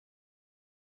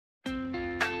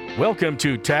Welcome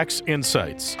to Tax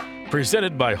Insights,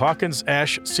 presented by Hawkins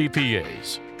Ash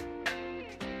CPAs.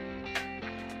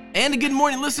 And good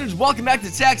morning, listeners. Welcome back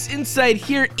to Tax Insight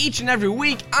here each and every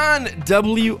week on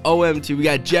WOMT. We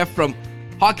got Jeff from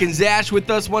Hawkins Ash with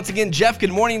us once again. Jeff,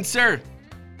 good morning, sir.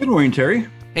 Good morning, Terry.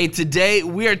 Hey, today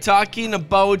we are talking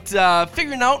about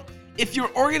figuring out if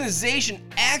your organization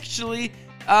actually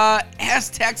has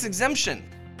tax exemption.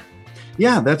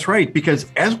 Yeah, that's right. Because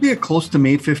as we get close to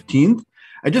May 15th,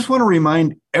 I just want to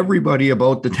remind everybody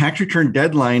about the tax return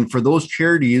deadline for those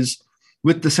charities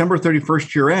with December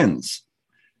 31st year ends.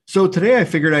 So today I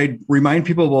figured I'd remind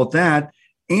people about that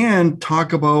and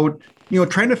talk about,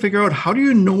 trying to figure out how do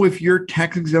you know if your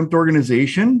tax exempt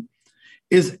organization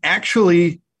is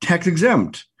actually tax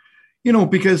exempt?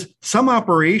 Because some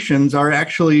operations are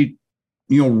actually,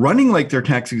 running like they're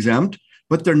tax exempt,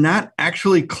 but they're not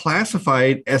actually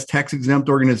classified as tax exempt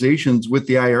organizations with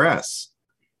the IRS.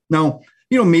 Now,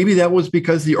 maybe that was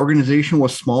because the organization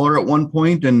was smaller at one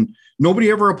point and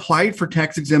nobody ever applied for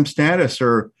tax exempt status,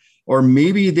 or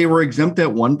maybe they were exempt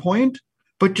at one point,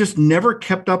 but just never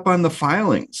kept up on the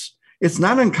filings. It's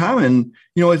not uncommon,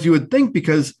 as you would think,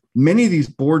 because many of these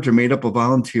boards are made up of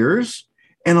volunteers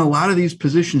and a lot of these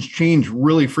positions change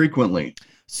really frequently.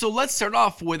 So let's start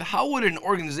off with, how would an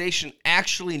organization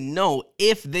actually know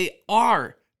if they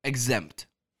are exempt?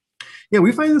 Yeah,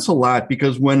 we find this a lot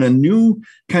because when a new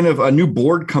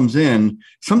board comes in,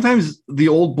 sometimes the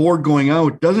old board going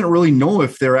out doesn't really know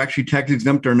if they're actually tax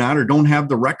exempt or not, or don't have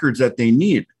the records that they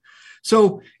need.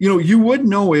 So, you would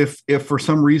know if for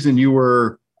some reason you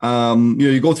were,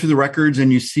 you go through the records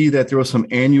and you see that there was some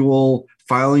annual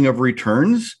filing of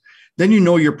returns, then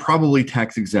you're probably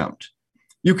tax exempt.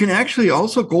 You can actually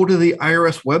also go to the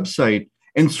IRS website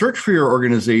and search for your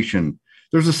organization.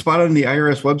 There's a spot on the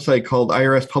IRS website called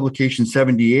IRS Publication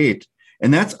 78,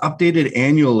 and that's updated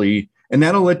annually, and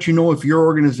that'll let you know if your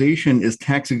organization is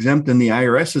tax exempt in the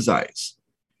IRS's eyes.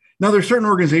 Now, there's certain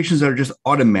organizations that are just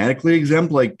automatically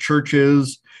exempt, like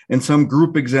churches and some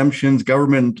group exemptions,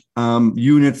 government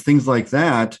units, things like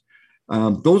that.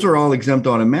 Those are all exempt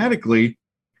automatically.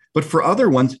 But for other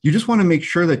ones, you just want to make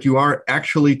sure that you are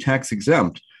actually tax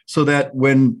exempt so that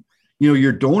when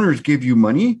your donors give you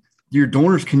money, your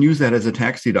donors can use that as a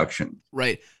tax deduction.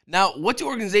 Right. Now, what do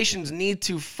organizations need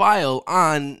to file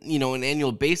on, an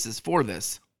annual basis for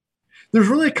this? There's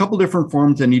really a couple different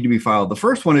forms that need to be filed. The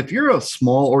first one, if you're a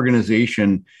small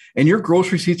organization and your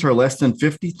gross receipts are less than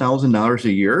 $50,000 a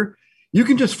year, you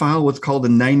can just file what's called a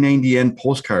 990N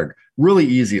postcard. Really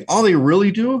easy. All they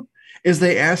really do is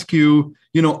they ask you,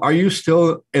 are you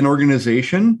still an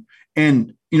organization?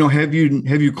 And have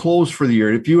you closed for the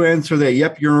year? If you answer that,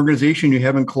 yep, you're an organization, you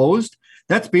haven't closed,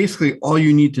 that's basically all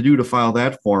you need to do to file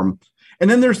that form. And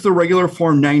then there's the regular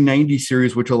Form 990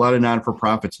 series, which a lot of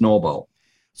non-for-profits know about.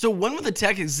 So when will the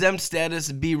tax exempt status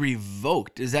be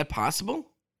revoked? Is that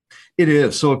possible? It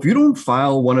is. So if you don't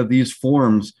file one of these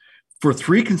forms for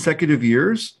 3 consecutive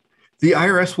years, the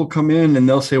IRS will come in and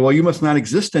they'll say, well, you must not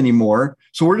exist anymore.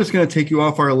 So we're just going to take you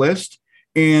off our list.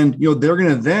 And, they're going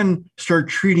to then start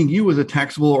treating you as a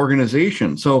taxable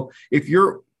organization. So if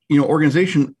your,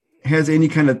 organization has any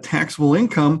kind of taxable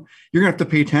income, you're going to have to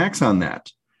pay tax on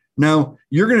that. Now,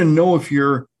 you're going to know if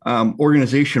your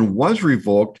organization was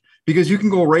revoked because you can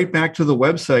go right back to the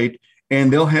website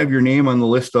and they'll have your name on the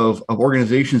list of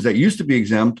organizations that used to be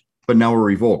exempt, but now are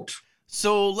revoked.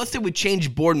 So let's say we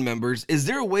change board members. Is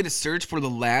there a way to search for the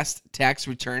last tax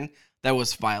return that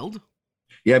was filed?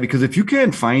 Yeah, because if you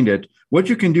can't find it, what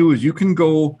you can do is you can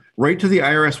go right to the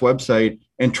IRS website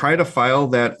and try to file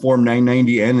that Form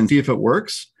 990N and see if it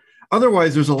works.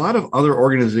 Otherwise, there's a lot of other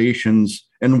organizations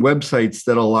and websites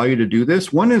that allow you to do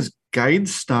this. One is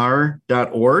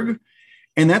guidestar.org,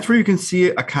 and that's where you can see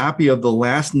a copy of the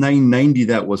last 990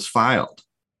 that was filed.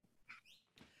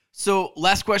 So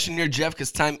last question here, Jeff,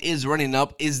 because time is running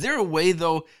up. Is there a way,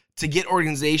 though, to get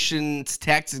organizations'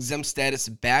 tax exempt status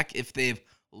back if they've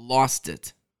lost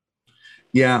it?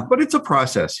 Yeah, but it's a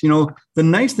process. The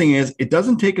nice thing is it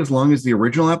doesn't take as long as the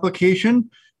original application,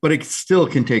 but it still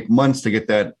can take months to get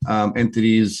that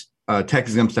entity's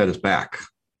tax exempt status back.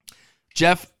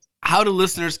 Jeff, how do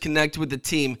listeners connect with the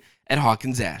team at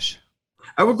Hawkins Ash?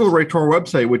 I would go right to our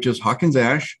website, which is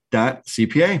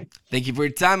hawkinsash.cpa. Thank you for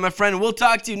your time, my friend. We'll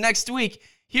talk to you next week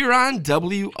here on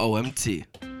WOMT.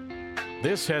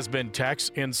 This has been Tax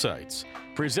Insights,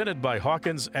 presented by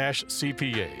Hawkins Ash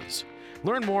CPAs.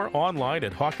 Learn more online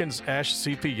at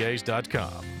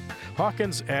hawkinsashcpas.com.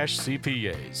 Hawkins Ash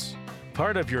CPAs.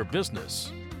 Part of your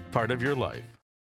business, part of your life.